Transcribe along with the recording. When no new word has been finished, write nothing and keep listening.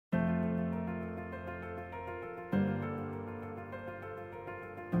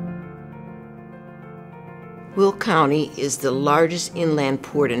Will County is the largest inland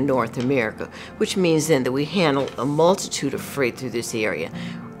port in North America, which means then that we handle a multitude of freight through this area.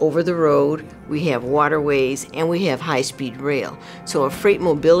 Over the road, we have waterways, and we have high-speed rail. So a freight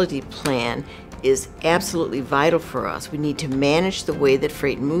mobility plan is absolutely vital for us. We need to manage the way that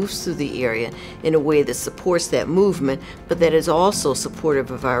freight moves through the area in a way that supports that movement, but that is also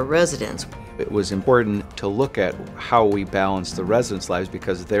supportive of our residents. It was important to look at how we balance the residents' lives,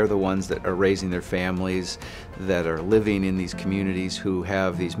 because they're the ones that are raising their families, that are living in these communities who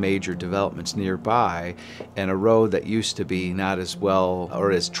have these major developments nearby, and a road that used to be not as well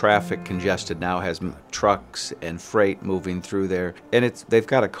or as traffic congested now has trucks and freight moving through there, and they've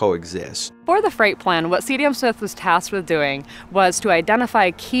got to coexist. For the freight plan, what CDM Smith was tasked with doing was to identify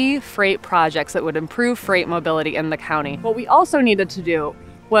key freight projects that would improve freight mobility in the county. What we also needed to do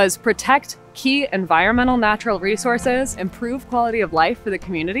was protect key environmental natural resources, improve quality of life for the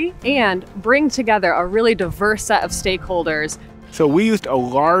community, and bring together a really diverse set of stakeholders. So we used a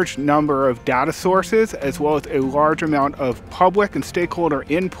large number of data sources as well as a large amount of public and stakeholder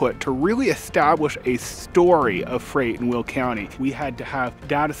input to really establish a story of freight in Will County. We had to have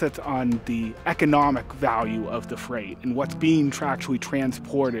data sets on the economic value of the freight and what's being actually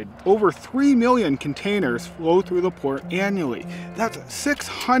transported. Over 3 million containers flow through the port annually. That's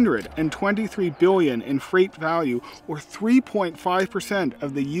 $623 billion in freight value, or 3.5%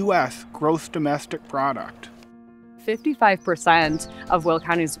 of the U.S. gross domestic product. 55% of Will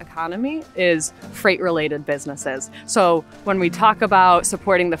County's economy is freight-related businesses. So when we talk about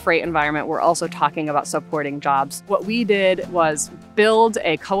supporting the freight environment, we're also talking about supporting jobs. What we did was build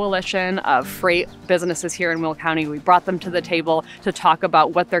a coalition of freight businesses here in Will County. We brought them to the table to talk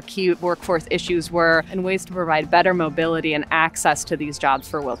about what their key workforce issues were and ways to provide better mobility and access to these jobs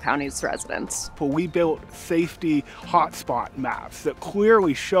for Will County's residents. We built safety hotspot maps that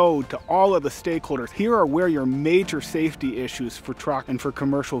clearly showed to all of the stakeholders, here are where your major safety issues for truck and for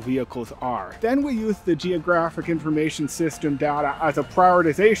commercial vehicles are. Then we use the geographic information system data as a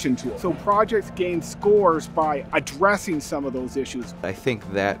prioritization tool. So projects gain scores by addressing some of those issues. I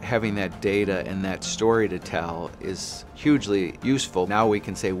think that having that data and that story to tell is hugely useful. Now we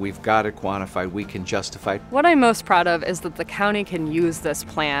can say we've got it quantified, we can justify. What I'm most proud of is that the county can use this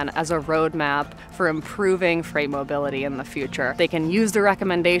plan as a roadmap for improving freight mobility in the future. They can use the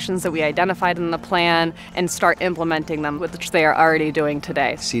recommendations that we identified in the plan and start implementing them, which they are already doing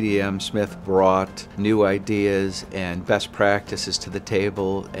today. CDM Smith brought new ideas and best practices to the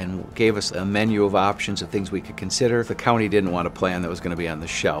table and gave us a menu of options of things we could consider. The county didn't want a plan that was going to be on the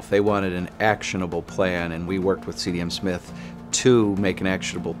shelf. They wanted an actionable plan, and we worked with CDM Smith to make an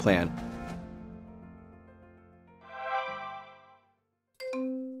actionable plan.